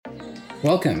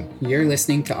Welcome. You're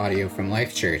listening to audio from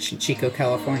Life Church in Chico,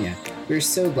 California. We're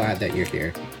so glad that you're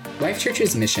here. Life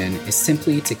Church's mission is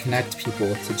simply to connect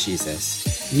people to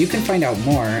Jesus. You can find out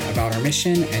more about our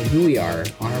mission and who we are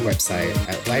on our website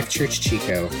at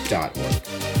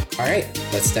lifechurchchico.org. All right,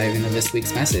 let's dive into this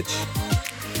week's message.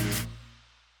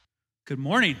 Good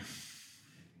morning.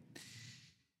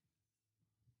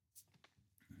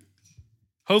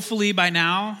 Hopefully by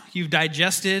now you've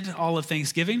digested all of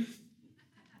Thanksgiving.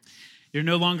 You're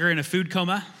no longer in a food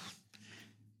coma.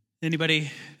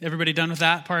 Everybody done with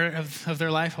that part of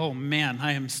their life? Oh man,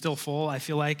 I am still full, I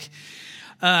feel like.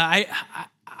 I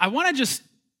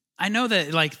know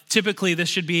that like typically this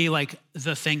should be like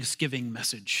the Thanksgiving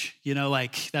message,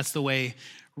 like that's the way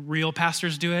real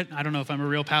pastors do it. I don't know if I'm a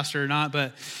real pastor or not,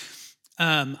 but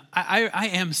I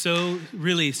am so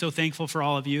thankful for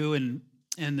all of you and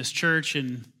this church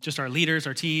and just our leaders,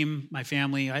 our team, my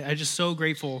family. I just so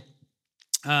grateful.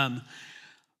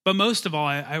 But most of all,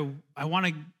 I want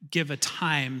to give a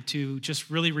time to just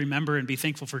really remember and be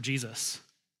thankful for Jesus.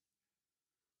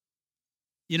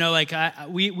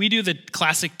 We do the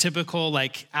classic, typical,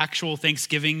 like actual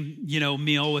Thanksgiving,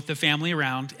 meal with the family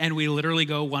around, and we literally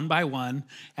go one by one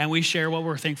and we share what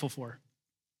we're thankful for.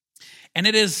 And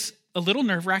it is a little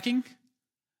nerve-wracking,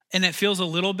 and it feels a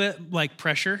little bit like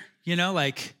pressure,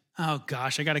 like, oh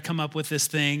gosh, I got to come up with this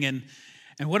thing, and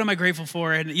what am I grateful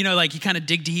for? And, you kind of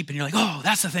dig deep and you're like, oh,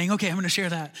 that's the thing. Okay, I'm going to share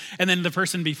that. And then the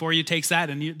person before you takes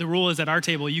that. And the rule is at our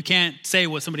table, you can't say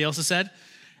what somebody else has said.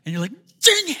 And you're like,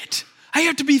 dang it. I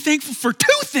have to be thankful for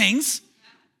two things.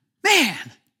 Man.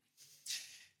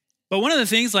 But one of the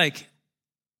things, like,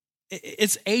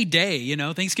 it's a day,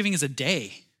 Thanksgiving is a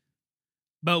day.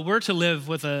 But we're to live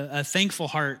with a thankful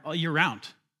heart all year round.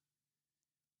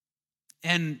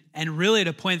 And really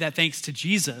to point that thanks to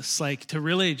Jesus, like to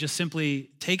really just simply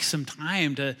take some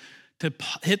time to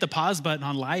hit the pause button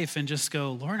on life and just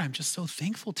go, Lord, I'm just so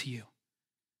thankful to you.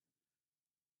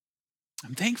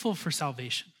 I'm thankful for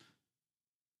salvation.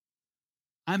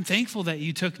 I'm thankful that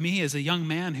you took me as a young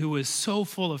man who was so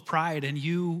full of pride, and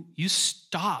you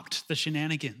stopped the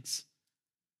shenanigans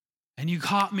and you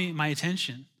caught my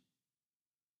attention.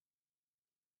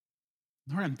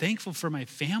 Lord, I'm thankful for my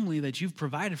family that you've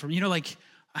provided for me.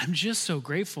 I'm just so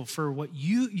grateful for what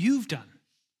you've done.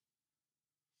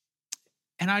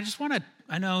 And I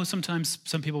know sometimes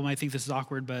some people might think this is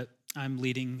awkward, but I'm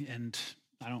leading and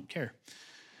I don't care.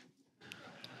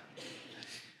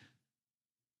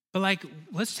 But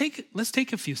let's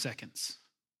take a few seconds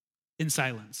in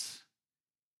silence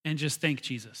and just thank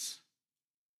Jesus.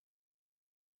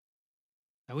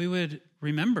 That we would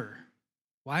remember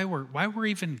why we're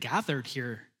even gathered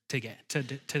here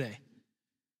today.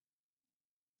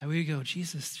 And we go,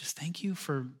 Jesus, just thank you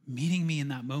for meeting me in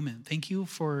that moment. Thank you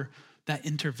for that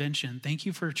intervention. Thank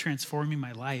you for transforming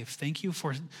my life. Thank you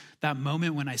for that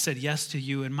moment when I said yes to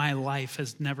you and my life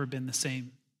has never been the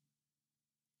same.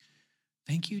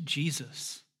 Thank you,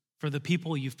 Jesus, for the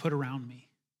people you've put around me.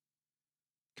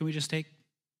 Can we just take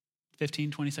 15,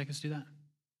 20 seconds to do that?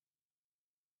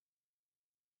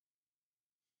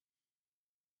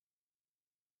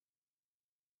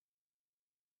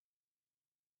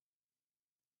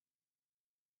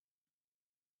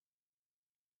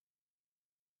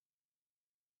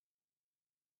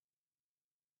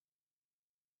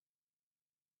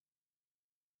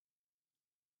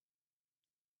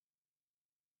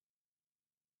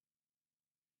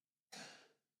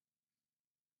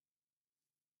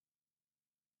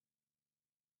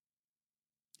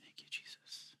 Thank you,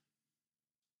 Jesus.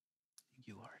 Thank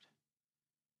you, Lord.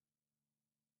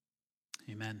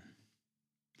 Amen.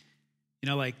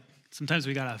 Sometimes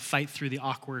we got to fight through the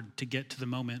awkward to get to the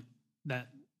moment that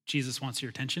Jesus wants your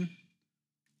attention.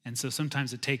 And so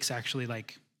sometimes it takes actually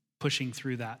pushing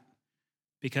through that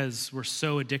because we're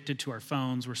so addicted to our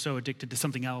phones. We're so addicted to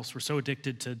something else. We're so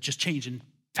addicted to just change and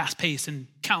fast pace and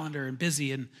calendar and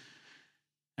busy. And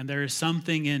there is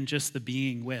something in just the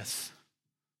being with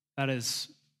that is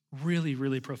really,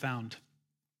 really profound.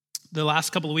 The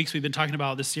last couple of weeks we've been talking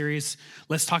about this series,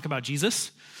 Let's Talk About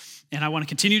Jesus. And I want to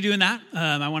continue doing that.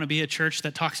 I want to be a church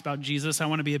that talks about Jesus. I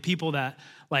want to be a people that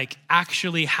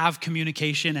actually have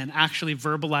communication and actually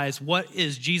verbalize what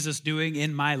is Jesus doing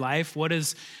in my life? What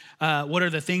are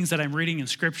the things that I'm reading in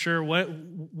Scripture?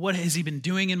 What has he been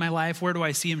doing in my life? Where do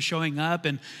I see him showing up?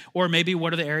 Or maybe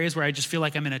what are the areas where I just feel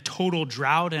like I'm in a total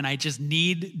drought and I just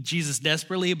need Jesus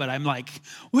desperately, but I'm like,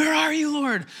 where are you,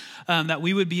 Lord? That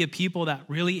we would be a people that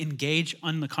really engage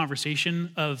on the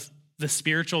conversation of the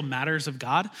spiritual matters of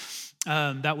God.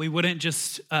 That we wouldn't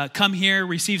just come here,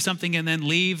 receive something, and then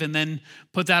leave, and then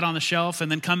put that on the shelf,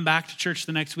 and then come back to church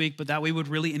the next week, but that we would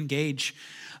really engage.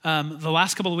 The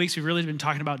last couple of weeks, we've really been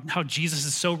talking about how Jesus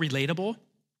is so relatable.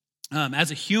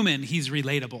 As a human, he's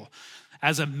relatable.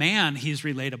 As a man, he's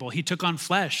relatable. He took on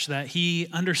flesh, that he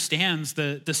understands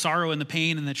the sorrow and the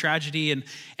pain and the tragedy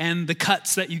and the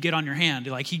cuts that you get on your hand.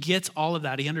 Like, he gets all of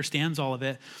that. He understands all of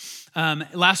it.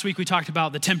 Last week, we talked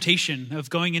about the temptation of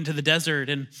going into the desert.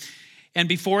 And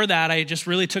before that, I just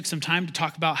really took some time to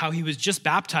talk about how he was just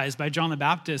baptized by John the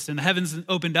Baptist, and the heavens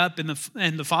opened up, and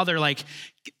the Father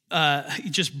he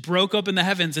just broke open the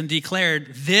heavens and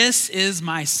declared, "This is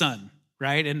my son,"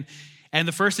 right? And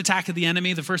the first attack of the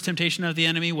enemy, the first temptation of the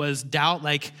enemy was doubt,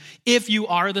 like, if you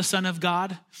are the Son of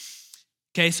God.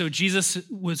 Okay, so Jesus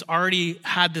was already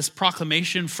had this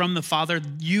proclamation from the Father,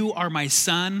 "You are my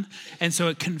son." And so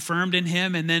it confirmed in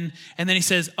him. And then he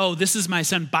says, "Oh, this is my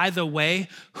son, by the way,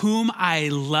 whom I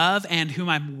love and whom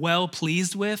I'm well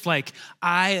pleased with." Like,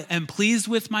 I am pleased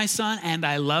with my son and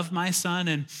I love my son.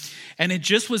 And it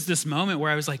just was this moment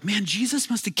where I was like, man, Jesus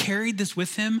must have carried this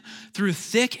with him through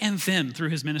thick and thin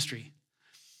through his ministry.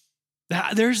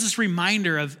 There's this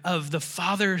reminder of the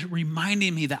Father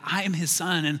reminding me that I am his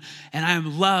son and I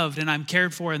am loved and I'm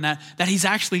cared for, and that he's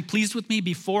actually pleased with me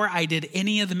before I did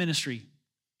any of the ministry.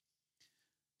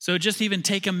 So just even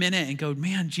take a minute and go,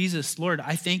 man, Jesus, Lord,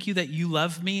 I thank you that you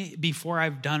love me before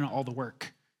I've done all the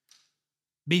work.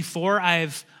 Before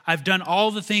I've done all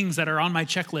the things that are on my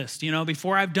checklist,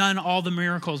 before I've done all the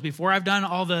miracles, before I've done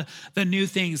all the new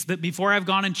things, that before I've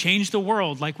gone and changed the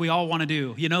world like we all want to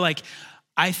do,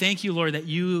 I thank you, Lord, that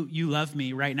you love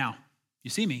me right now. You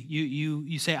see me.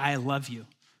 You say, I love you.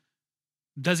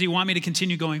 Does he want me to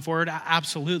continue going forward?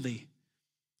 Absolutely.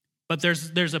 But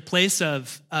there's a place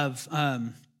of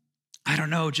I don't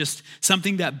know, just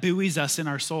something that buoys us in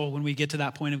our soul when we get to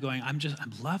that point of going, I'm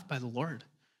loved by the Lord.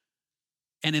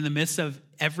 And in the midst of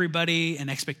everybody and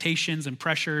expectations and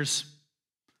pressures,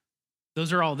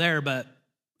 those are all there, but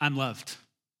I'm loved.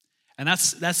 And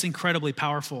that's incredibly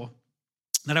powerful,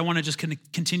 that I want to just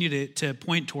continue to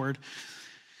point toward.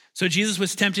 So Jesus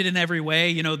was tempted in every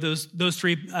way, those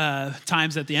three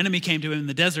times that the enemy came to him in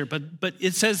the desert, but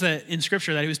it says that in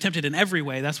scripture that he was tempted in every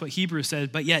way. That's what Hebrews says,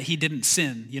 but yet he didn't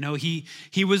sin.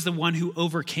 He was the one who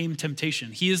overcame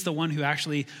temptation. He is the one who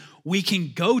actually we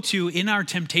can go to in our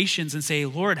temptations and say,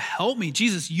 Lord, help me.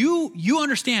 Jesus, you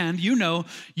understand,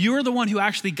 you're the one who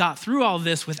actually got through all of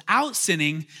this without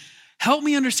sinning. Help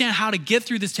me understand how to get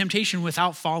through this temptation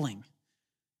without falling.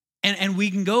 And we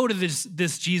can go to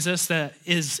this Jesus that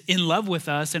is in love with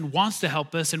us and wants to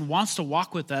help us and wants to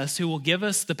walk with us, who will give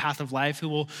us the path of life, who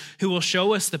will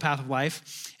show us the path of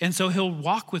life. And so he'll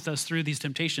walk with us through these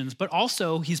temptations, but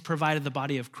also he's provided the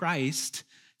body of Christ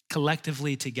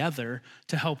collectively together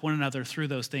to help one another through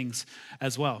those things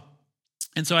as well.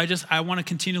 And so I want to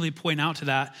continually point out to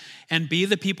that and be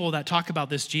the people that talk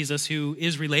about this Jesus who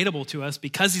is relatable to us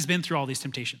because he's been through all these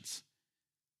temptations.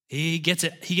 He gets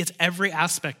it. He gets every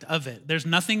aspect of it. There's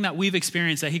nothing that we've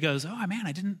experienced that he goes, oh man,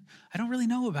 I don't really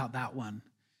know about that one.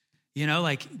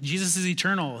 Like Jesus is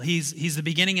eternal. He's the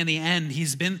beginning and the end.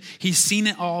 He's seen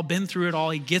it all, been through it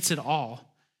all. He gets it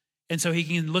all. And so he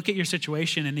can look at your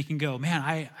situation and he can go, man,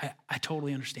 I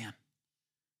totally understand.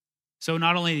 So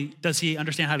not only does he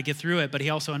understand how to get through it, but he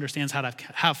also understands how to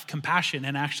have compassion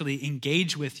and actually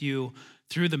engage with you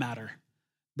through the matter.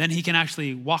 Then he can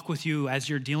actually walk with you as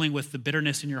you're dealing with the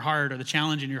bitterness in your heart or the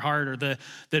challenge in your heart or the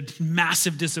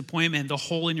massive disappointment, the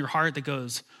hole in your heart that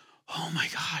goes, oh my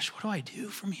gosh, what do I do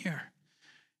from here?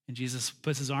 And Jesus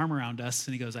puts his arm around us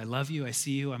and he goes, I love you, I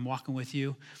see you, I'm walking with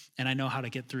you, and I know how to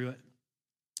get through it.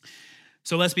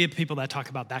 So let's be people that talk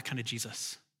about that kind of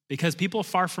Jesus. Because people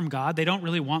far from God, they don't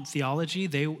really want theology,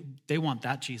 they want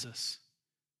that Jesus.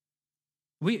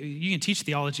 You can teach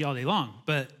theology all day long,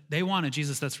 but they want a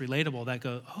Jesus that's relatable, that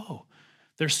goes, oh,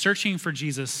 they're searching for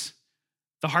Jesus.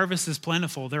 The harvest is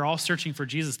plentiful. They're all searching for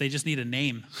Jesus. They just need a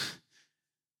name.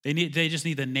 They just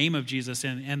need the name of Jesus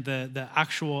and the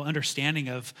actual understanding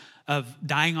of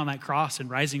dying on that cross and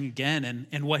rising again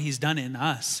and what he's done in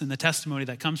us and the testimony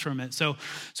that comes from it. So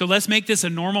let's make this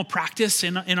a normal practice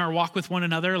in our walk with one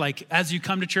another. Like as you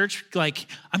come to church, like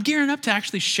I'm gearing up to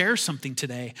actually share something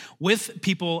today with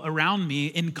people around me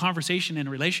in conversation and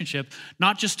relationship,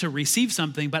 not just to receive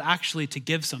something, but actually to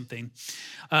give something.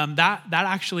 That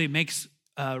actually makes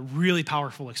a really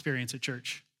powerful experience at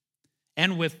church.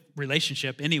 And with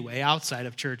relationship anyway, outside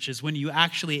of church, is when you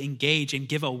actually engage and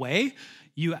give away,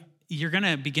 you're going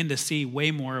to begin to see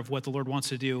way more of what the Lord wants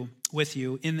to do with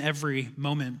you in every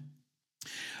moment.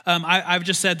 I've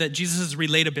just said that Jesus'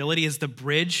 relatability is the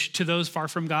bridge to those far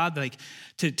from God, like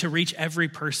to reach every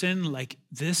person. Like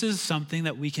this is something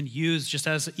that we can use just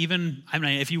as even, I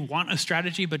mean, if you want a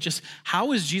strategy, but just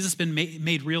how has Jesus been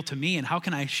made real to me and how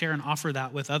can I share and offer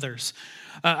that with others?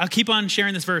 I'll keep on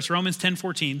sharing this verse, Romans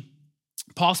 10:14.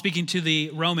 Paul speaking to the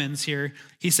Romans here,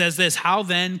 he says this, how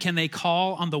then can they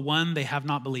call on the one they have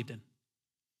not believed in?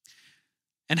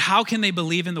 And how can they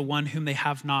believe in the one whom they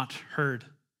have not heard?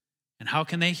 And how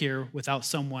can they hear without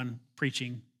someone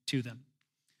preaching to them?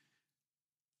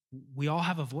 We all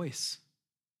have a voice.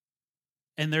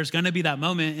 And there's going to be that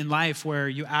moment in life where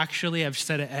you actually, I've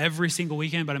said it every single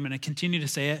weekend, but I'm going to continue to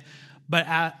say it. But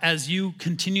as you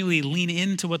continually lean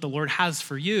into what the Lord has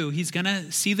for you, he's going to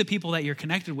see the people that you're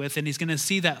connected with, and he's going to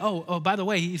see that, oh, by the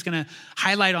way, he's going to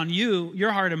highlight on you,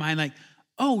 your heart and mind, like,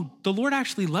 oh, the Lord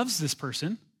actually loves this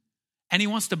person, and he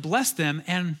wants to bless them,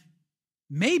 and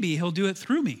maybe he'll do it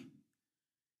through me.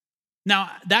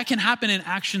 Now, that can happen in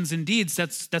actions and deeds,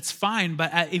 that's fine,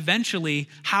 but eventually,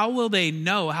 how will they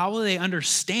know, how will they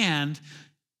understand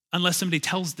unless somebody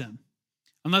tells them?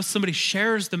 Unless somebody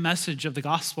shares the message of the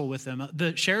gospel with them,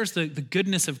 shares the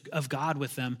goodness of God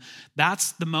with them,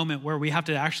 that's the moment where we have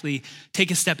to actually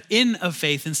take a step in of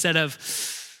faith instead of,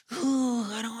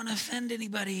 oh, I don't want to offend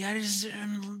anybody. And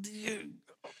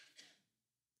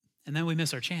then we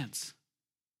miss our chance.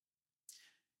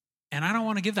 And I don't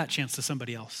want to give that chance to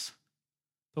somebody else.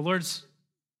 The Lord's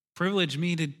privileged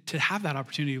me to have that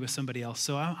opportunity with somebody else.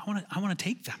 So I want to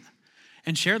take them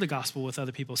and share the gospel with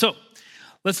other people. So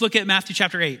let's look at Matthew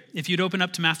chapter 8. If you'd open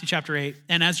up to Matthew chapter 8,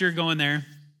 and as you're going there,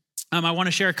 I want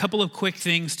to share a couple of quick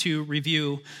things to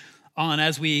review on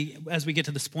as we get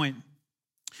to this point.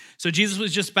 So Jesus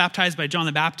was just baptized by John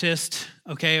the Baptist.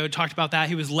 Okay, I talked about that.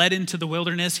 He was led into the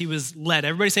wilderness. He was led.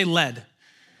 Everybody say led.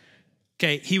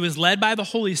 Okay, he was led by the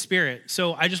Holy Spirit.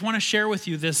 So I just want to share with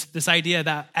you this idea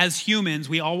that as humans,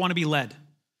 we all want to be led.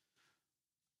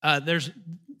 There's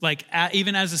like,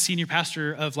 even as a senior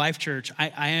pastor of Life Church,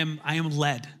 I am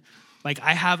led. Like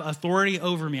I have authority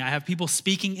over me. I have people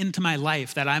speaking into my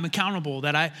life that I'm accountable,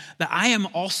 that I am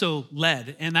also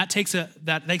led. And that takes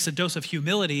a dose of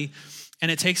humility, and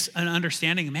it takes an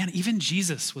understanding. Man, even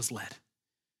Jesus was led.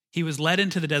 He was led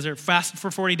into the desert, fasted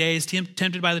for 40 days,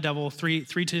 tempted by the devil three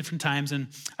different times. And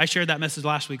I shared that message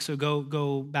last week, so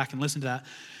go back and listen to that.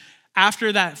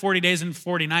 After that 40 days and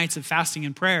 40 nights of fasting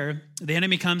and prayer, the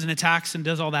enemy comes and attacks and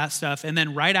does all that stuff. And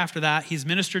then right after that, he's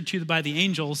ministered to by the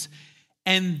angels.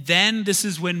 And then this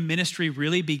is when ministry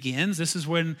really begins. This is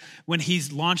when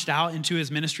he's launched out into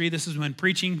his ministry. This is when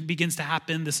preaching begins to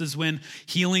happen. This is when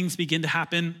healings begin to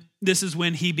happen. This is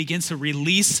when he begins to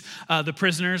release the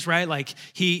prisoners, right? Like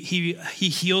he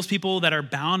heals people that are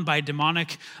bound by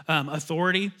demonic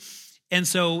authority. And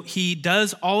so he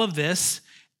does all of this.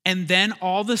 And then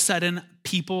all of a sudden,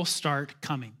 people start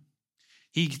coming.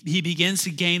 He begins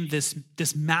to gain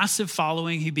this massive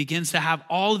following. He begins to have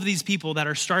all of these people that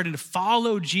are starting to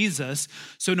follow Jesus.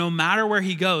 So no matter where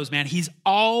he goes, man, he's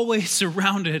always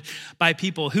surrounded by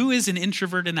people. Who is an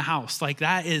introvert in the house? Like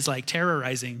that is like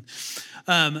terrorizing.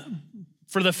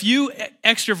 For the few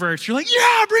extroverts, you're like,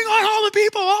 yeah, bring on all the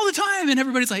people all the time. And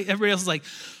everybody else is like,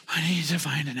 I need to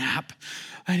find a nap.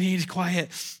 I need quiet.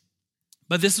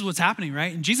 But this is what's happening,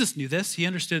 right? And Jesus knew this. He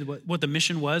understood what the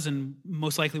mission was and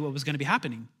most likely what was going to be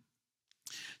happening.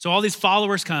 So all these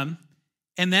followers come.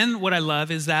 And then what I love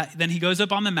is that then he goes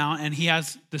up on the mount and he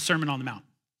has the Sermon on the Mount.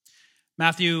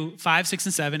 Matthew 5, 6,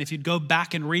 and 7. If you'd go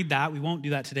back and read that, we won't do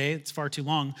that today. It's far too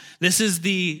long. This is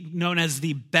known as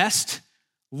the best,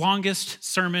 longest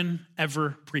sermon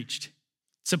ever preached.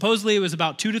 Supposedly it was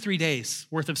about 2 to 3 days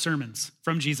worth of sermons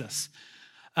from Jesus.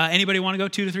 Anybody want to go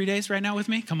 2 to 3 days right now with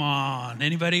me? Come on,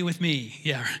 anybody with me?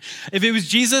 Yeah. If it was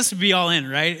Jesus, we'd be all in,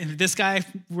 right? And this guy,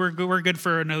 we're good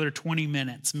for another 20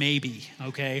 minutes, maybe,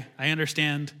 okay? I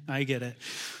understand, I get it.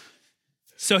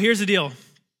 So here's the deal.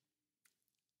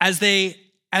 As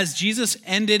Jesus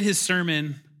ended his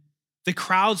sermon, the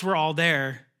crowds were all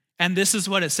there, and this is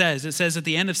what it says. It says at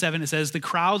the end of 7, it says, the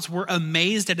crowds were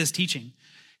amazed at his teaching.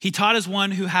 He taught as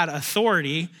one who had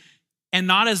authority and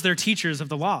not as their teachers of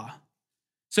the law.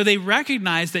 So they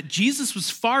recognized that Jesus was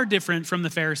far different from the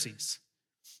Pharisees.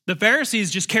 The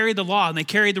Pharisees just carried the law and they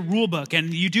carried the rule book,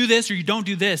 and you do this or you don't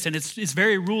do this. And it's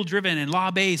very rule driven and law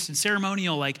based and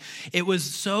ceremonial. Like it was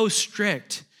so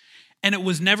strict and it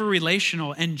was never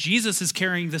relational. And Jesus is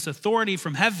carrying this authority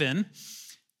from heaven,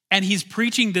 and he's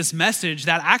preaching this message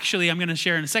that actually, I'm going to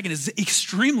share in a second, is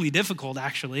extremely difficult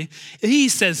actually. He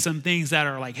says some things that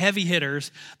are like heavy hitters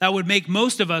that would make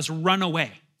most of us run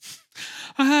away.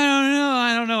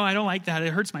 I don't know. I don't like that.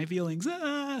 It hurts my feelings.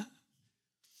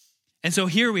 And so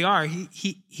here we are.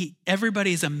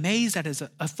 Everybody's amazed at his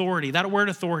authority. That word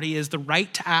authority is the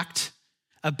right to act,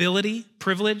 ability,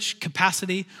 privilege,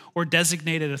 capacity, or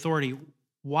designated authority.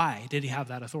 Why did he have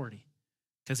that authority?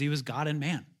 Because he was God and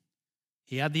man.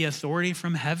 He had the authority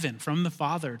from heaven, from the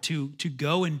Father, to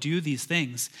go and do these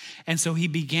things. And so he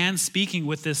began speaking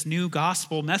with this new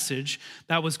gospel message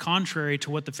that was contrary to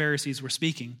what the Pharisees were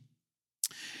speaking.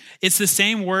 It's the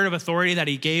same word of authority that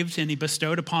he gave and he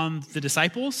bestowed upon the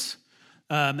disciples.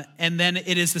 And then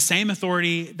it is the same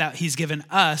authority that he's given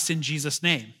us in Jesus'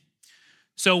 name.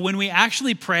 So when we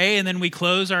actually pray and then we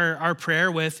close our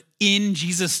prayer with in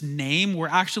Jesus' name, we're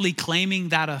actually claiming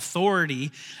that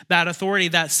authority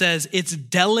that says it's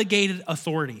delegated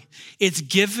authority. It's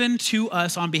given to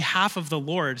us on behalf of the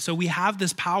Lord. So we have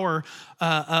this power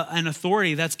and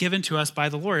authority that's given to us by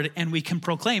the Lord, and we can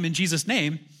proclaim in Jesus'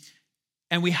 name,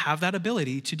 and we have that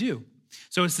ability to do.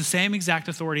 So it's the same exact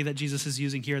authority that Jesus is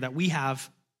using here that we have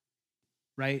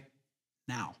right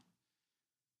now.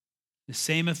 The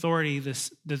same authority,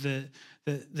 the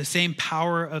same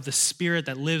power of the Spirit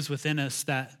that lives within us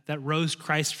that rose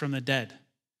Christ from the dead.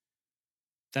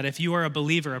 That if you are a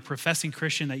believer, a professing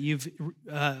Christian, that you've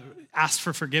asked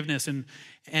for forgiveness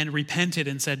and repented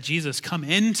and said, Jesus, come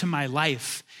into my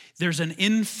life, there's an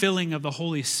infilling of the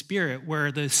Holy Spirit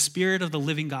where the Spirit of the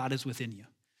living God is within you.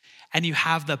 And you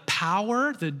have the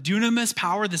power, the dunamis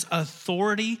power, this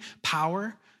authority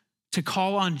power to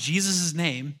call on Jesus'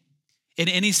 name in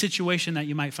any situation that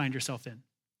you might find yourself in.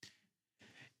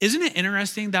 Isn't it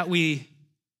interesting that we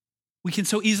can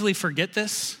so easily forget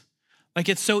this? Like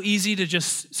it's so easy to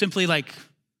just simply like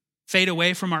fade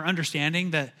away from our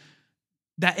understanding that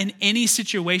in any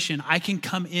situation I can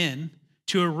come in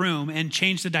to a room and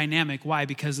change the dynamic. Why?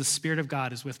 Because the Spirit of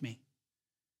God is with me.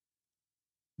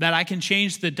 That I can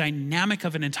change the dynamic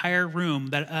of an entire room,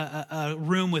 that a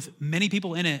room with many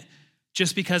people in it,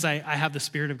 just because I have the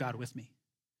Spirit of God with me.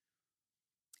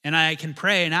 And I can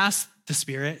pray and ask the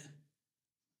Spirit,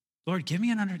 Lord, give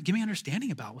me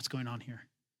understanding about what's going on here.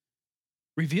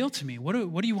 Reveal to me, what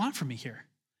do you want from me here?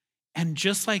 And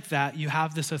just like that, you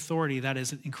have this authority that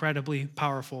is incredibly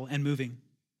powerful and moving.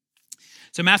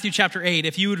 So Matthew chapter 8,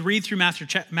 if you would read through Matthew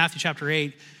chapter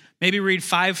 8, maybe read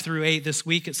 5 through 8 this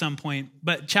week at some point.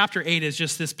 But chapter 8 is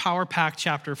just this power-packed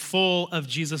chapter full of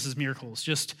Jesus' miracles,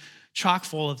 just chock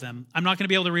full of them. I'm not going to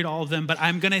be able to read all of them, but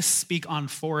I'm going to speak on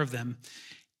 4 of them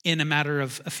in a matter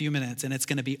of a few minutes, and it's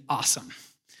going to be awesome.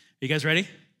 Are you guys ready?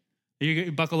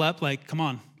 You buckle up, like, come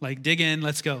on, like dig in,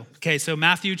 let's go. Okay, so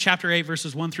Matthew chapter 8,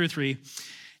 verses 1 through 3,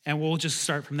 and we'll just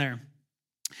start from there.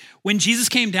 When Jesus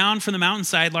came down from the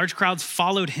mountainside, large crowds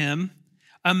followed him.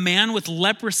 A man with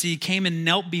leprosy came and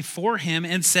knelt before him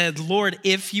and said, Lord,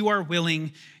 if you are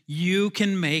willing, you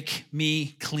can make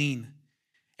me clean.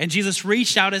 And Jesus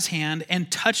reached out his hand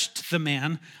and touched the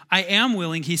man. I am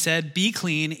willing, he said, be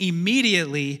clean.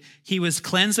 Immediately, he was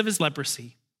cleansed of his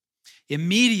leprosy.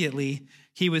 Immediately,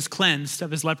 he was cleansed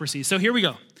of his leprosy. So here we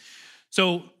go.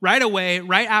 So right away,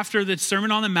 right after the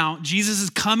Sermon on the Mount, Jesus is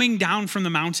coming down from the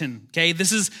mountain, okay?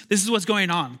 This is what's going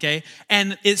on, okay?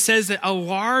 And it says that a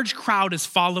large crowd is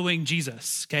following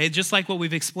Jesus, okay? Just like what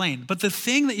we've explained. But the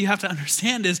thing that you have to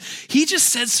understand is he just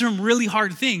said some really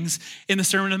hard things in the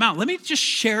Sermon on the Mount. Let me just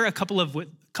share a couple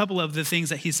of the things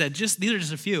that he said. These are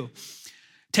just a few.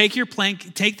 Take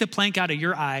the plank out of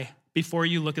your eye before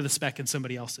you look at the speck in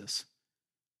somebody else's.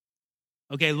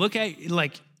 Okay,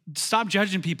 stop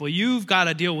judging people. You've got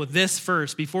to deal with this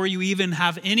first before you even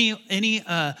have any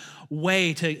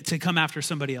way to come after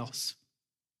somebody else.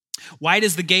 Wide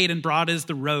is the gate and broad is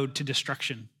the road to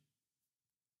destruction.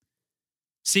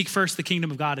 Seek first the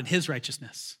kingdom of God and his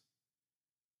righteousness.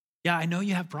 Yeah, I know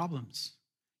you have problems.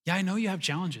 Yeah, I know you have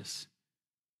challenges.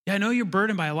 Yeah, I know you're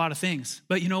burdened by a lot of things.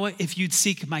 But you know what? If you'd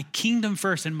seek my kingdom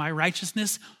first and my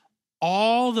righteousness,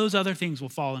 all those other things will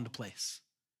fall into place.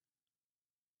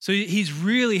 So he's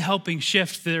really helping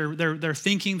shift their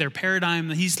thinking, their paradigm.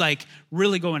 He's like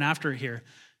really going after it here.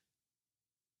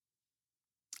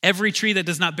 Every tree that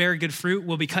does not bear good fruit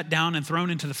will be cut down and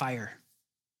thrown into the fire.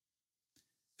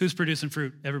 Who's producing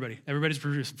fruit? Everybody. Everybody's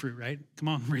producing fruit, right? Come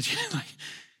on, Richie.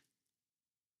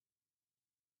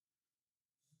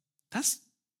 That's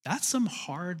some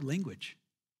hard language.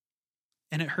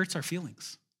 And it hurts our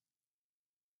feelings.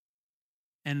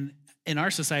 And in our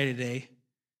society today,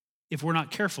 if we're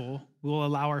not careful, we'll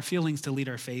allow our feelings to lead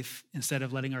our faith instead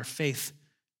of letting our faith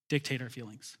dictate our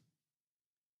feelings.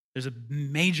 There's a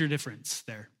major difference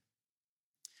there.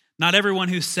 Not everyone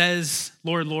who says,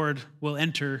 Lord, Lord, will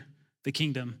enter the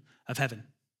kingdom of heaven.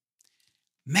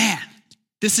 Man,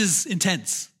 this is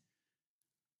intense.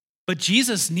 But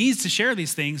Jesus needs to share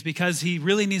these things because he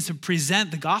really needs to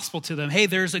present the gospel to them. Hey,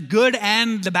 there's a good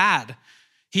and the bad.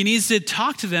 He needs to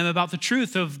talk to them about the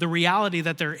truth of the reality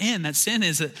that they're in, that sin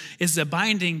is a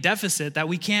binding deficit that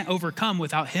we can't overcome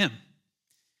without him.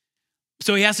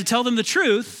 So he has to tell them the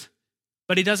truth,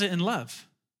 but he does it in love.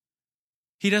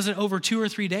 He does it over 2 or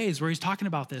 3 days where he's talking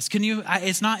about this.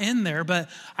 It's not in there, but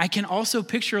I can also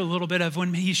picture a little bit of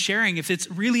when he's sharing, if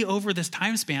it's really over this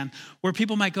time span where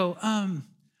people might go,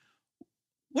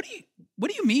 what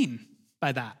do you mean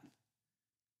by that?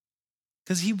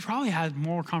 Because he probably had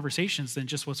more conversations than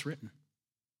just what's written.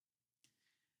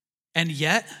 And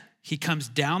yet he comes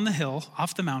down the hill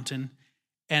off the mountain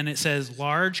and it says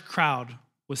large crowd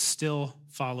was still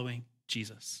following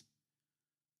Jesus.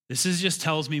 This just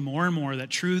tells me more and more that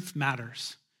truth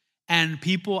matters. And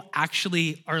people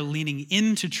actually are leaning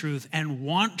into truth and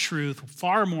want truth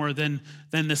far more than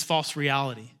this false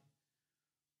reality.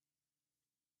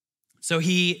 So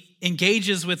he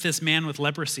engages with this man with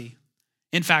leprosy.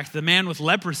 In fact, the man with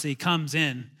leprosy comes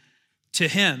in to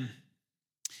him.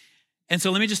 And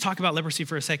so let me just talk about leprosy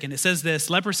for a second. It says this,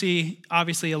 leprosy,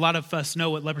 obviously a lot of us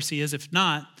know what leprosy is. If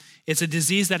not, it's a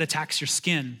disease that attacks your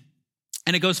skin.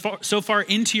 And it goes so far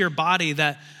into your body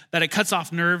that it cuts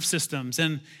off nerve systems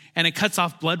and it cuts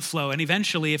off blood flow. And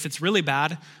eventually, if it's really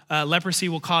bad, leprosy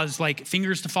will cause like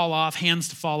fingers to fall off, hands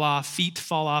to fall off, feet to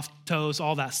fall off, toes,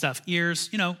 all that stuff.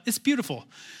 Ears, it's beautiful.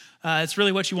 It's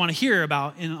really what you want to hear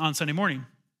about on Sunday morning.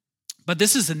 But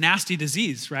this is a nasty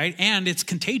disease, right? And it's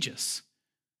contagious.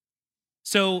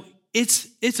 So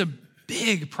it's a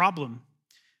big problem.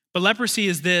 But leprosy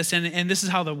is this, and this is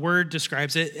how the word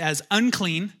describes it, as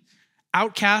unclean,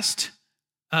 outcast,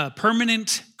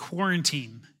 permanent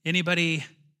quarantine. Anybody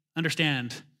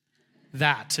understand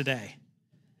that today?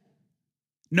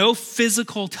 No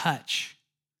physical touch.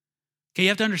 Okay, you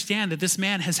have to understand that this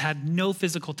man has had no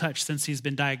physical touch since he's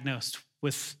been diagnosed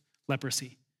with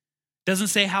leprosy. Doesn't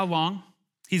say how long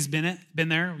he's been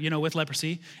there, with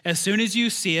leprosy. As soon as you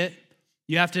see it,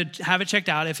 you have to have it checked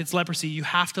out. If it's leprosy, you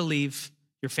have to leave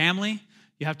your family.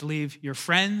 You have to leave your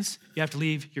friends. You have to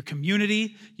leave your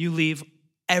community. You leave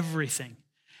everything.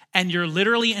 And you're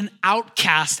literally an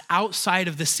outcast outside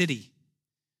of the city.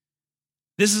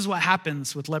 This is what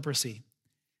happens with leprosy.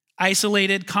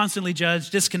 Isolated, constantly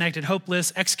judged, disconnected,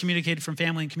 hopeless, excommunicated from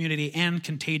family and community, and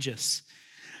contagious.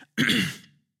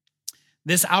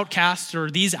 This outcast or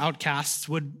these outcasts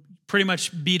would pretty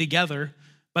much be together,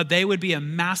 but they would be a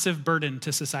massive burden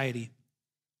to society.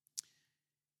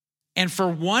 And for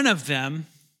one of them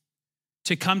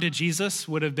to come to Jesus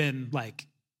would have been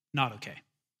not okay.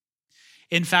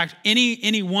 In fact,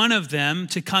 any one of them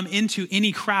to come into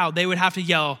any crowd, they would have to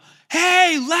yell,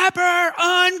 "Hey, leper,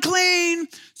 unclean,"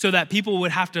 so that people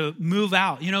would have to move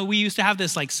out. We used to have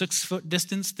this 6-foot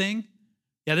distance thing.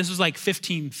 Yeah, this was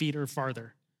 15 feet or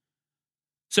farther.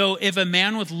 So if a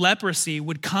man with leprosy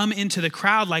would come into the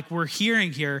crowd like we're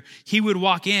hearing here, he would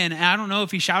walk in, and I don't know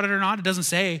if he shouted or not, it doesn't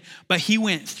say, but he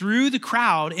went through the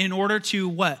crowd in order to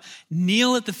what?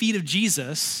 Kneel at the feet of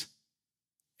Jesus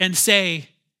and say,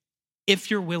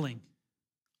 "If you're willing."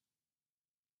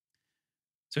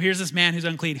 So here's this man who's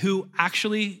unclean, who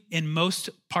actually in most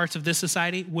parts of this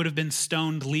society would have been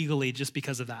stoned legally just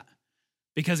because of that,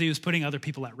 because he was putting other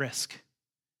people at risk.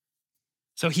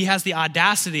 So he has the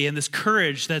audacity and this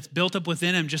courage that's built up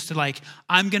within him just to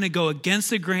I'm going to go against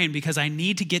the grain because I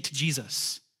need to get to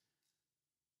Jesus.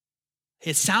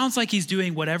 It sounds like he's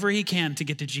doing whatever he can to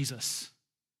get to Jesus.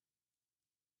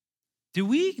 Do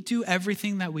we do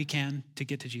everything that we can to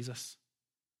get to Jesus?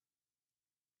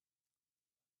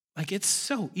 It's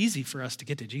so easy for us to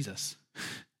get to Jesus.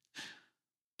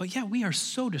 But yeah, we are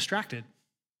so distracted.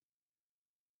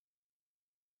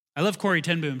 I love Corrie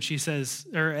ten Boom. She says,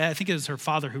 or I think it was her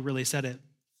father who really said it,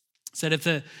 said if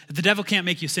the devil can't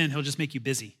make you sin, he'll just make you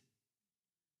busy.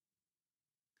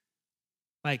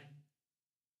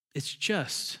 It's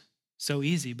just so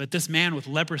easy. But this man with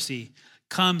leprosy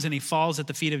comes and he falls at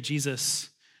the feet of Jesus.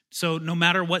 So no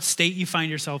matter what state you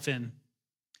find yourself in,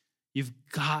 you've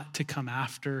got to come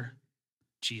after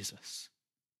Jesus.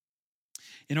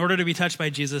 In order to be touched by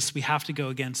Jesus, we have to go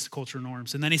against cultural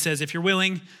norms. And then he says, if you're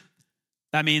willing,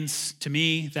 that means to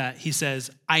me that he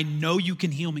says, I know you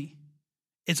can heal me.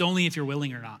 It's only if you're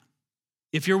willing or not.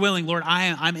 If you're willing, Lord,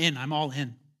 I'm in, I'm all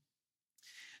in.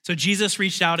 So Jesus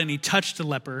reached out and he touched the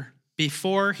leper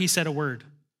before he said a word.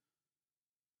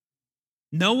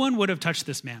 No one would have touched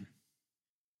this man.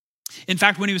 In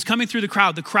fact, when he was coming through the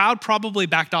crowd probably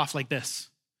backed off like this.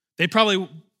 They probably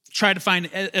tried to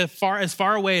find as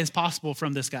far away as possible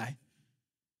from this guy.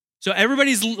 So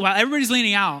while everybody's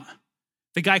leaning out,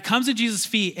 the guy comes to Jesus'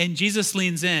 feet and Jesus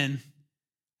leans in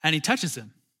and he touches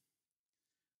him,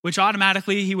 which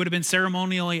automatically he would have been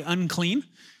ceremonially unclean,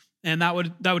 and that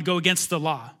would go against the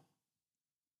law.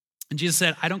 And Jesus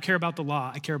said, I don't care about the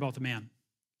law, I care about the man.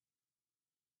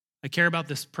 I care about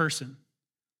this person.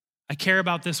 I care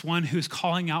about this one who's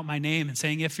calling out my name and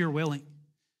saying, if you're willing.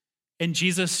 And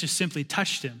Jesus just simply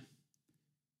touched him.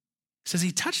 It says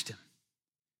he touched him.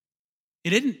 He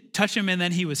didn't touch him and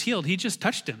then he was healed. He just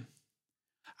touched him.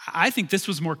 I think this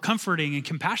was more comforting and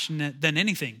compassionate than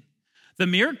anything. The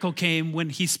miracle came when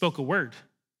he spoke a word.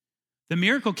 The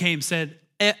miracle came, said,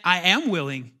 I am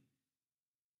willing,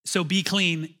 so be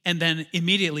clean. And then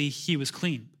immediately he was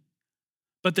clean.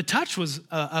 But the touch was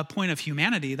a point of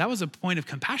humanity. That was a point of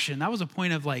compassion. That was a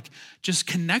point of like just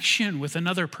connection with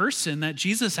another person that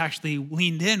Jesus actually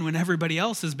leaned in when everybody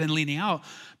else has been leaning out,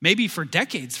 maybe for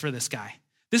decades for this guy.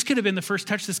 This could have been the first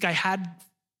touch this guy had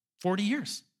 40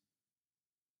 years.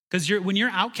 Because when you're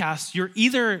outcast, you're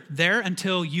either there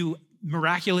until you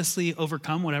miraculously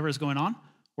overcome whatever is going on,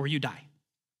 or you die.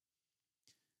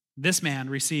 This man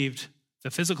received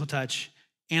the physical touch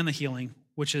and the healing,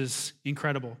 which is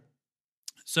incredible.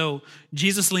 So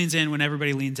Jesus leans in when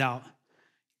everybody leans out.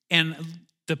 And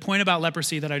the point about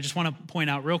leprosy that I just want to point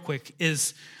out real quick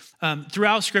is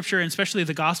throughout Scripture, and especially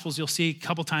the Gospels, you'll see a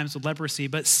couple times with leprosy,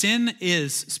 but sin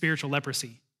is spiritual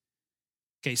leprosy.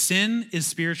 Okay, sin is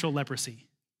spiritual leprosy.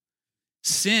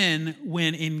 Sin,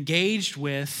 when engaged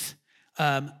with,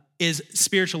 is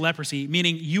spiritual leprosy,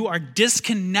 meaning you are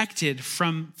disconnected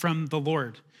from the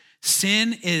Lord.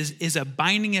 Sin is a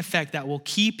binding effect that will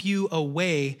keep you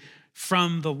away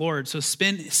from the Lord. So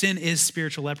sin is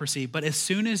spiritual leprosy. But as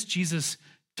soon as Jesus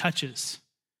touches,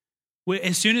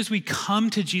 as soon as we come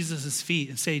to Jesus' feet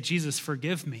and say, Jesus,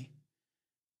 forgive me,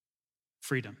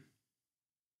 freedom.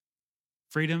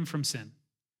 Freedom from sin.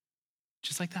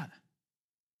 Just like that.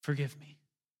 Forgive me.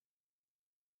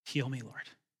 Heal me, Lord.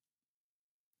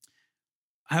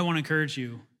 I want to encourage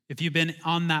you, if you've been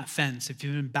on that fence, if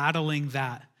you've been battling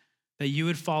that you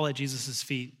would fall at Jesus'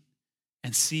 feet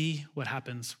and see what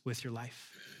happens with your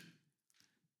life.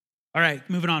 All right,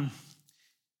 moving on.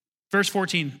 Verse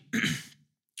 14.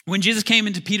 When Jesus came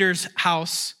into Peter's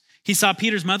house, he saw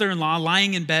Peter's mother-in-law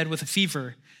lying in bed with a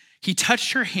fever. He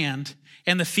touched her hand,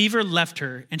 and the fever left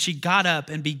her, and she got up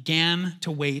and began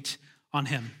to wait on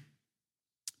him.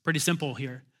 Pretty simple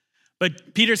here.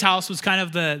 But Peter's house was kind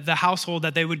of the household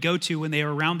that they would go to when they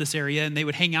were around this area, and they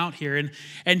would hang out here.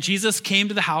 And Jesus came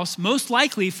to the house, most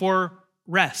likely for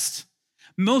rest,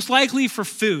 most likely for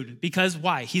food, because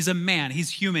why? He's a man, he's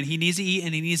human, he needs to eat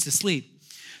and he needs to sleep.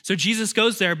 So Jesus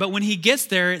goes there, but when he gets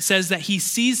there, it says that he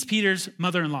sees Peter's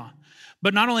mother-in-law.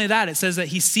 But not only that, it says that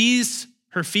he sees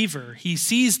her fever, he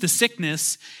sees the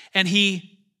sickness, and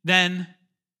he then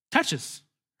touches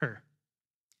her.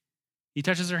 He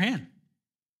touches her hand,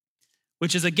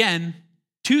 which is, again,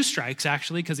 2 strikes,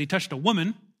 actually, because he touched a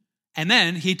woman, and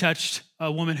then he touched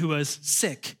a woman who was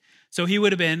sick. So he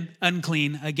would have been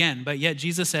unclean again. But yet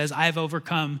Jesus says, I've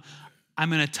overcome. I'm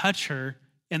going to touch her,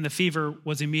 and the fever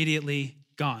was immediately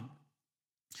gone.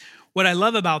 What I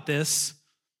love about this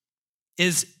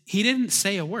is he didn't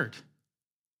say a word.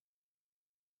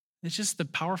 It's just the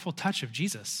powerful touch of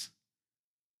Jesus,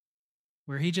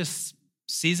 where he just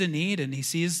sees a need, and he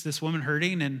sees this woman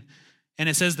hurting, and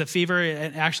it says the fever,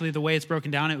 actually the way it's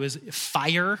broken down, it was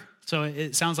fire. So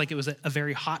it sounds like it was a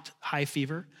very hot, high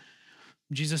fever.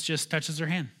 Jesus just touches her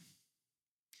hand.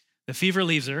 The fever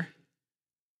leaves her.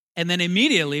 And then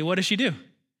immediately, what does she do?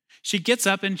 She gets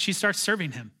up and she starts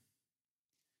serving him.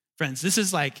 Friends, this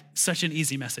is like such an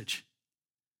easy message.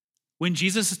 When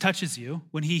Jesus touches you,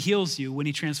 when he heals you, when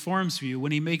he transforms you,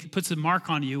 when he puts a mark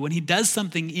on you, when he does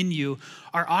something in you,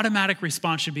 our automatic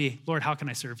response should be, Lord, how can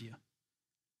I serve you?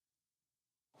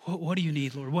 What do you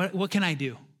need, Lord? What can I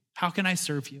do? How can I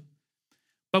serve you?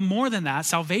 But more than that,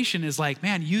 salvation is like,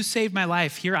 man, you saved my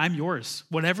life. Here, I'm yours.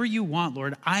 Whatever you want,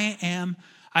 Lord, I'm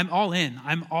all in.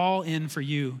 I'm all in for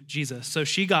you, Jesus. So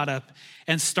she got up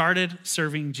and started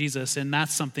serving Jesus, and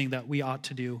that's something that we ought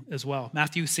to do as well.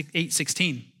 Matthew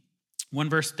 8:16, one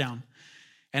verse down,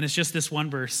 and it's just this one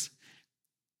verse.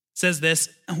 It says this,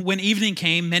 when evening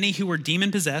came, many who were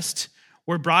demon-possessed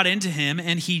were brought into him,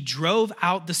 and he drove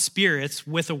out the spirits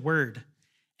with a word,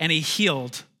 and he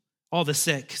healed all the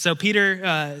sick. So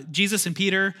Jesus and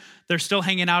Peter, they're still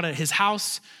hanging out at his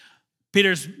house.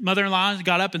 Peter's mother-in-law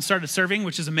got up and started serving,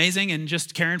 which is amazing, and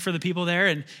just caring for the people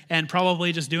there, and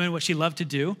probably just doing what she loved to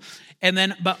do.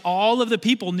 But all of the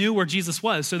people knew where Jesus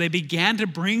was, so they began to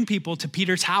bring people to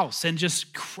Peter's house and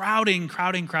just crowding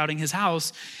his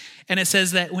house. And it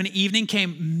says that when evening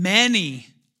came, many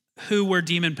who were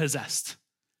demon-possessed.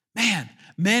 Man,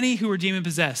 many who were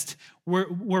demon-possessed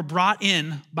were brought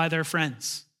in by their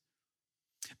friends.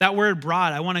 That word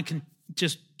brought, I want to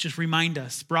just remind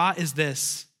us, brought is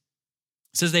this.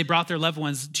 It says they brought their loved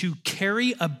ones to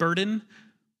carry a burden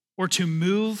or to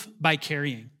move by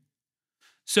carrying.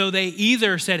 So they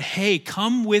either said, hey,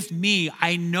 come with me.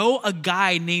 I know a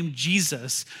guy named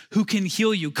Jesus who can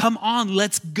heal you. Come on,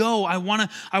 let's go. I want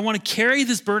to carry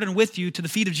this burden with you to the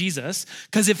feet of Jesus,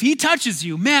 because if he touches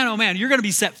you, man, oh man, you're going to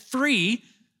be set free.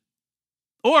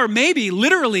 Or maybe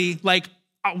literally like,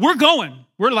 we're going.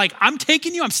 We're like, I'm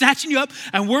taking you, I'm snatching you up,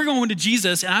 and we're going to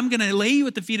Jesus, and I'm going to lay you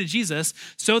at the feet of Jesus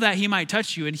so that he might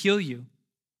touch you and heal you.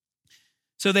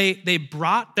 So they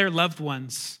brought their loved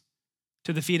ones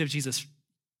to the feet of Jesus.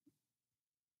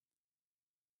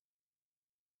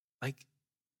 Like,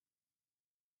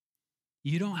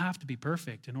 you don't have to be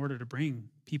perfect in order to bring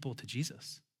people to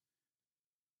Jesus.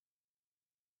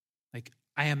 Like,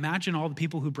 I imagine all the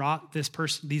people who brought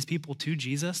these people to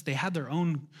Jesus, they had their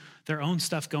own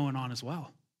stuff going on as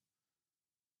well.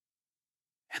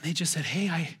 And they just said,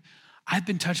 hey, I've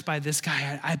been touched by this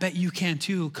guy. I bet you can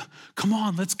too. Come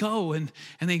on, let's go. And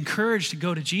they encouraged to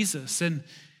go to Jesus. And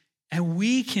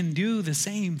we can do the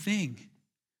same thing.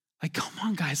 Like, come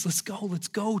on, guys, let's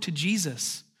go to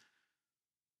Jesus.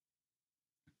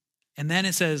 And then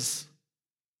it says,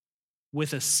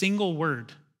 with a single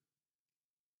word,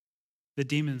 the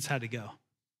demons had to go.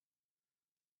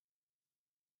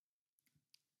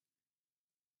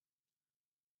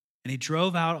 And he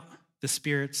drove out the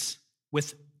spirits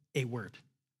with a word.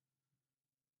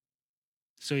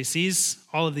 So he sees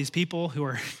all of these people who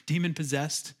are demon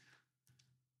possessed.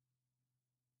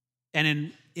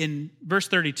 And in verse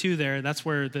 32 there, that's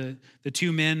where the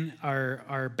two men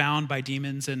are bound by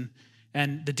demons, and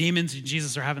the demons and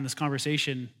Jesus are having this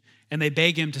conversation, and they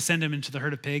beg him to send him into the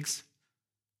herd of pigs.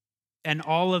 And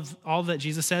all that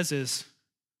Jesus says is,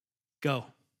 go.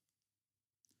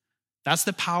 That's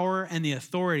the power and the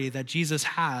authority that Jesus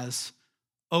has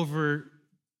over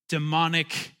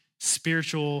demonic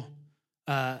spiritual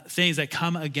things that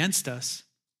come against us.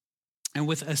 And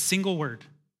with a single word,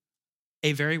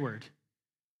 a very word,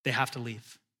 they have to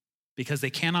leave because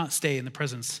they cannot stay in the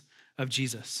presence of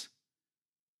Jesus.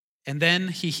 And then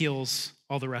he heals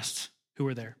all the rest who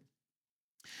were there.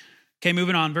 Okay,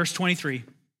 moving on, verse 23.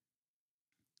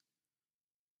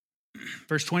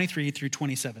 Verse 23 through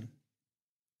 27.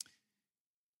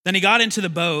 Then he got into the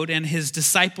boat and his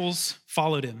disciples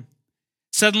followed him.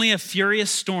 Suddenly a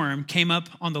furious storm came up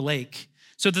on the lake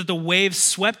so that the waves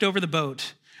swept over the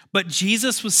boat, but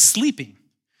Jesus was sleeping.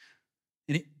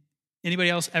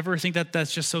 Anybody else ever think that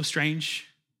that's just so strange?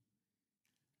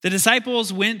 The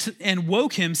disciples went and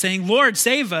woke him saying, Lord,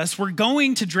 save us, we're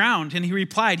going to drown. And he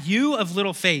replied, you of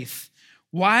little faith,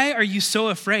 why are you so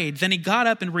afraid? Then he got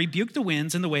up and rebuked the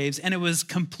winds and the waves, and it was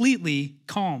completely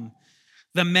calm.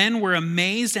 The men were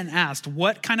amazed and asked,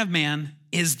 what kind of man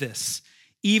is this?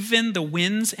 Even the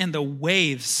winds and the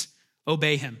waves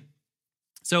obey him.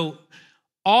 So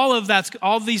all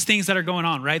of these things that are going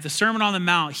on, right? The Sermon on the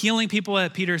Mount, healing people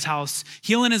at Peter's house,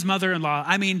 healing his mother-in-law.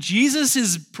 I mean, Jesus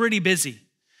is pretty busy.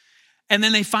 And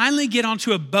then they finally get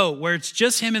onto a boat where it's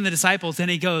just him and the disciples,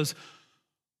 and he goes,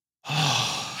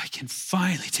 oh, I can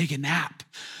finally take a nap.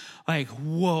 Like,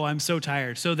 whoa, I'm so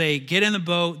tired. So they get in the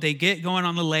boat, they get going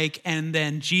on the lake, and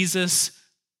then Jesus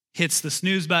hits the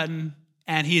snooze button,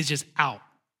 and he is just out.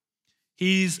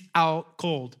 He's out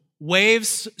cold.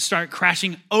 Waves start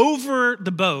crashing over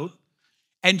the boat,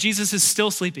 and Jesus is still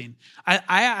sleeping.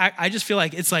 I just feel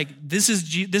like it's like this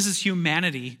is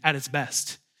humanity at its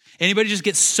best. Anybody just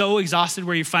get so exhausted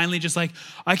where you finally just like,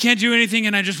 I can't do anything,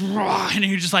 and and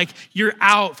you're just like, you're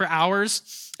out for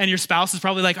hours, and your spouse is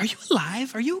probably like, are you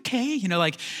alive? Are you okay? You know,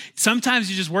 like sometimes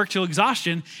you just work till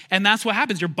exhaustion, and that's what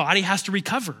happens. Your body has to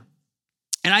recover.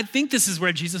 And I think this is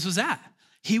where Jesus was at.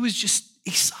 He was just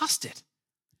exhausted.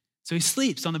 So he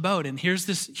sleeps on the boat, and here's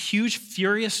this huge,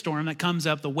 furious storm that comes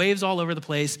up, the waves all over the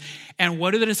place. And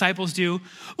what do the disciples do?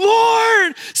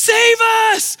 Lord, save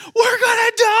us! We're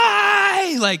gonna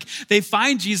die! Like, they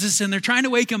find Jesus, and they're trying to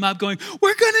wake him up, going,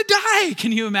 we're gonna die!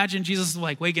 Can you imagine Jesus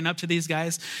like waking up to these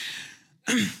guys?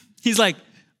 He's like,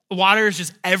 water is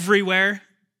just everywhere.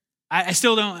 I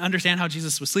still don't understand how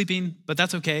Jesus was sleeping, but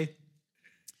that's okay.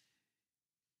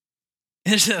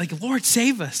 And it's like, Lord,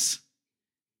 save us.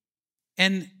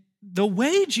 And the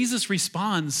way Jesus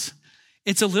responds,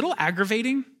 it's a little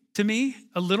aggravating to me,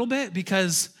 a little bit,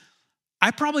 because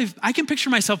I can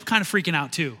picture myself kind of freaking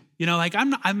out too. You know, like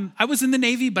I was in the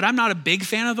Navy, but I'm not a big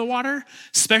fan of the water,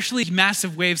 especially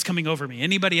massive waves coming over me.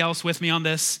 Anybody else with me on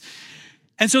this?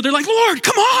 And so they're like, Lord,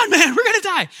 come on, man, we're gonna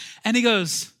die. And he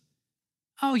goes,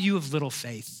 oh, you of little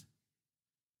faith.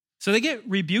 So they get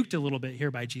rebuked a little bit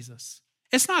here by Jesus.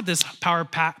 It's not this power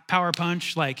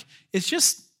punch. Like, it's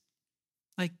just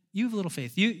like, you have little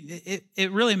faith.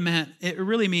 It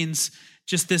really means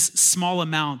just this small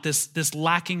amount, this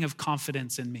lacking of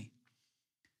confidence in me.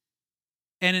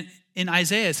 And in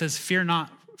Isaiah, it says, fear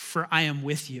not, for I am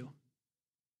with you.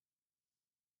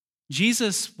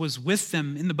 Jesus was with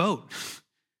them in the boat.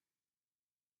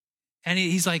 And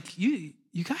he's like, you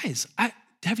guys,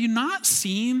 have you not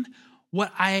seen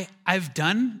what I've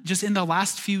done just in the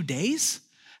last few days?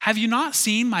 Have you not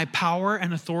seen my power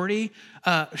and authority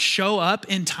show up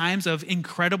in times of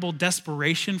incredible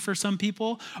desperation for some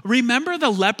people? Remember the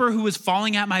leper who was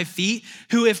falling at my feet,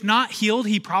 who if not healed,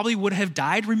 he probably would have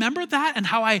died? Remember that and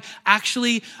how I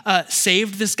actually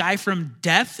saved this guy from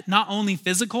death, not only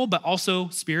physical, but also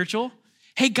spiritual?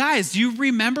 Hey guys, do you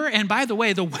remember? And by the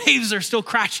way, the waves are still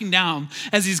crashing down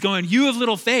as he's going, you have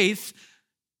little faith.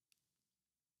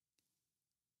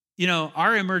 You know,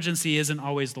 our emergency isn't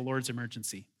always the Lord's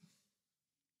emergency.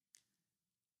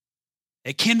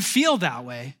 It can feel that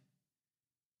way.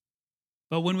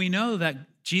 But when we know that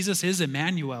Jesus is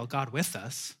Emmanuel, God with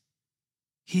us,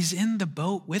 he's in the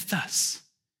boat with us.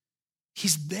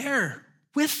 He's there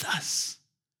with us.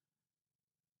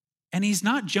 And he's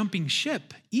not jumping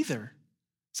ship either.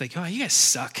 It's like, oh, you guys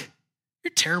suck.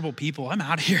 You're terrible people. I'm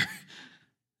out of here.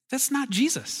 That's not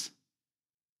Jesus.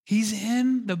 He's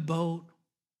in the boat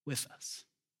with us.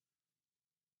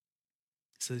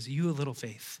 It says, you have little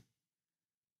faith.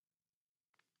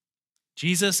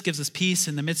 Jesus gives us peace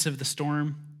in the midst of the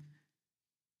storm.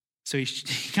 So he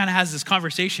kind of has this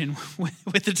conversation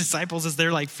with the disciples as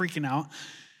they're like freaking out.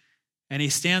 And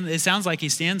it sounds like he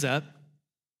stands up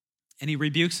and he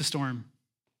rebukes the storm.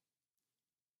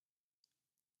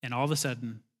 And all of a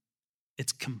sudden,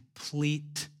 it's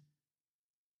complete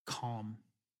calm.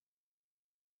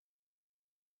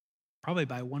 Probably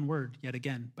by one word, yet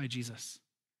again, by Jesus.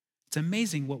 It's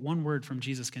amazing what one word from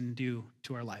Jesus can do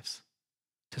to our lives,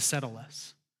 to settle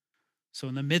us. So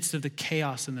in the midst of the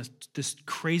chaos and this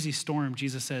crazy storm,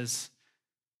 Jesus says,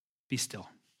 be still.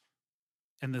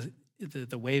 And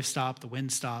the waves stop, the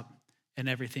wind stop, and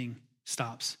everything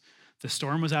stops. The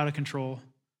storm was out of control.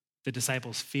 The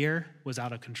disciples' fear was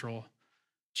out of control.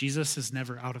 Jesus is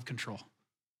never out of control.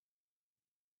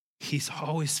 He's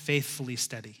always faithfully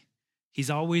steady. He's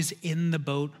always in the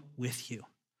boat with you.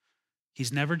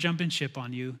 He's never jumping ship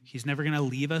on you. He's never going to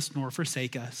leave us nor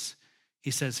forsake us.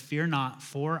 He says, fear not,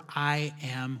 for I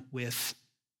am with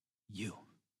you.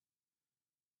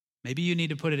 Maybe you need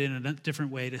to put it in a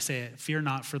different way to say it. Fear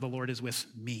not, for the Lord is with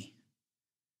me.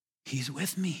 He's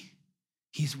with me.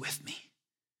 He's with me.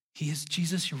 He is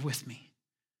Jesus, you're with me.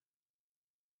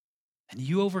 And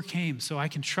you overcame, so I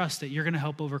can trust that you're going to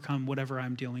help overcome whatever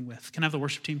I'm dealing with. Can I have the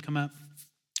worship team come up?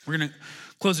 We're going to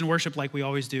close in worship like we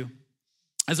always do.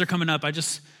 As they're coming up,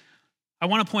 I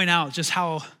want to point out just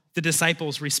how the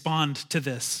disciples respond to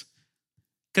this.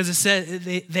 Because it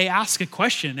said they ask a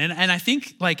question. And I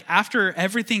think like after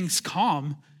everything's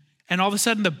calm and all of a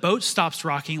sudden the boat stops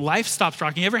rocking, life stops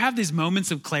rocking. You ever have these moments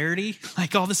of clarity?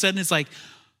 Like all of a sudden it's like,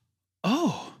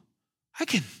 oh, I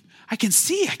can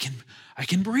see, I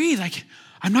can breathe.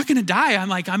 I'm not going to die.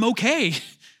 I'm okay.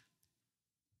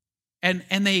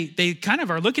 And they kind of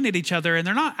are looking at each other and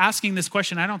they're not asking this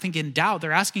question, I don't think in doubt.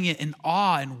 They're asking it in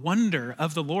awe and wonder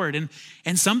of the Lord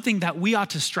and something that we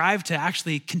ought to strive to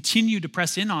actually continue to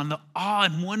press in on, the awe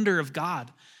and wonder of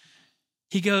God.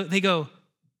 They go,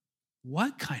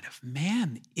 what kind of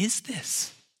man is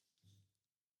this?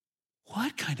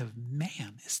 What kind of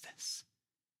man is this?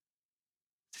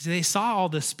 So they saw all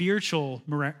the spiritual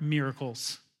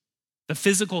miracles, the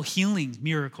physical healing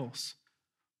miracles,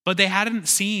 but they hadn't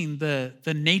seen the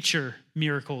nature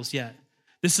miracles yet.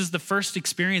 This is the first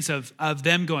experience of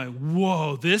them going,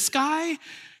 whoa, this guy,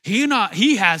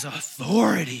 he has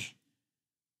authority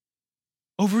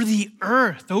over the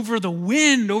earth, over the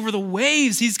wind, over the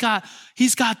waves. He's got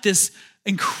this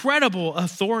incredible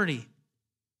authority.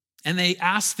 And they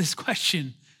ask this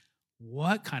question,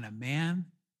 what kind of man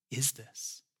is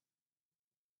this?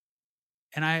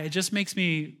 And it just makes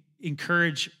me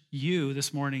encourage you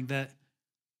this morning that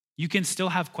you can still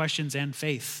have questions and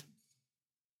faith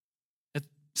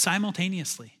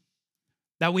simultaneously.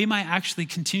 That we might actually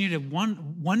continue to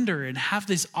wonder and have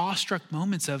these awestruck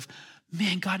moments of,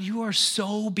 man, God, you are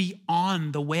so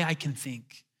beyond the way I can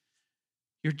think.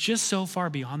 You're just so far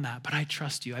beyond that, but I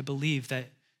trust you. I believe that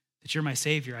you're my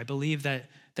Savior. I believe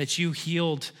that you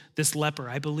healed this leper.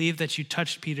 I believe that you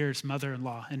touched Peter's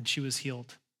mother-in-law and she was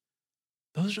healed.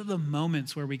 Those are the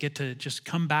moments where we get to just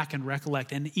come back and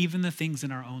recollect, and even the things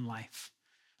in our own life.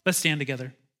 Let's stand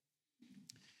together.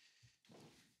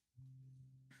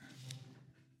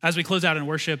 as we close out in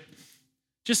worship,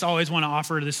 just always want to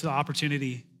offer this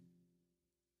opportunity.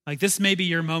 Like, this may be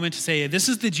your moment to say, this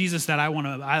is the Jesus that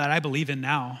I believe in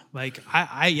now. Like,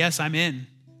 yes, I'm in.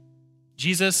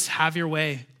 Jesus, have your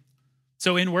way.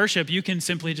 So in worship, you can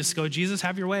simply just go, Jesus,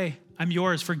 have your way. I'm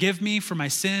yours. Forgive me for my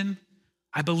sin.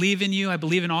 I believe in you. I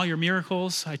believe in all your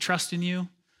miracles. I trust in you.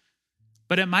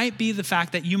 But it might be the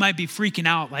fact that you might be freaking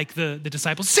out like the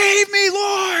disciples, save me,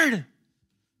 Lord.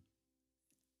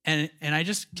 And I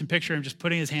just can picture him just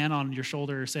putting his hand on your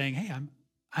shoulder saying, hey,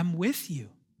 I'm with you.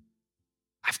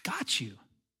 I've got you.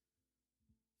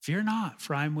 Fear not,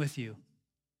 for I'm with you.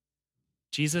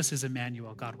 Jesus is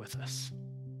Emmanuel, God with us.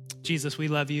 Jesus, we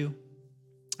love you.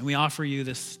 And we offer you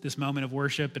this moment of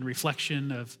worship and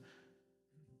reflection of,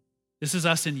 this is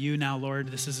us and you now, Lord.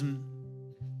 This isn't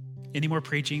any more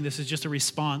preaching. This is just a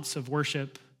response of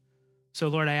worship. So,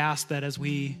 Lord, I ask that as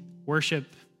we worship,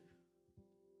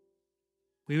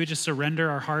 we would just surrender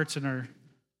our hearts and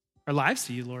our lives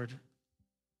to you, Lord.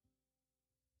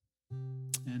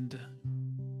 And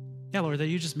Lord, that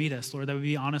you just meet us, Lord, that we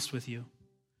be honest with you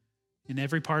in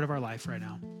every part of our life right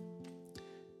now.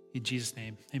 In Jesus'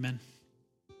 name, amen.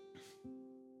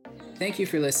 Thank you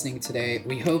for listening today.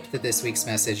 We hope that this week's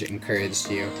message encouraged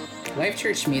you. Life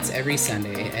Church meets every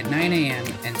Sunday at 9 a.m.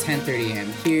 and 10:30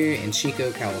 a.m. here in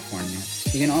Chico, California.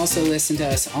 You can also listen to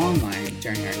us online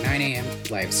during our 9 a.m.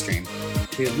 live stream.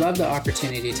 We would love the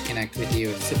opportunity to connect with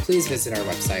you, so please visit our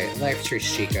website,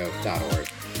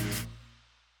 lifechurchchico.org.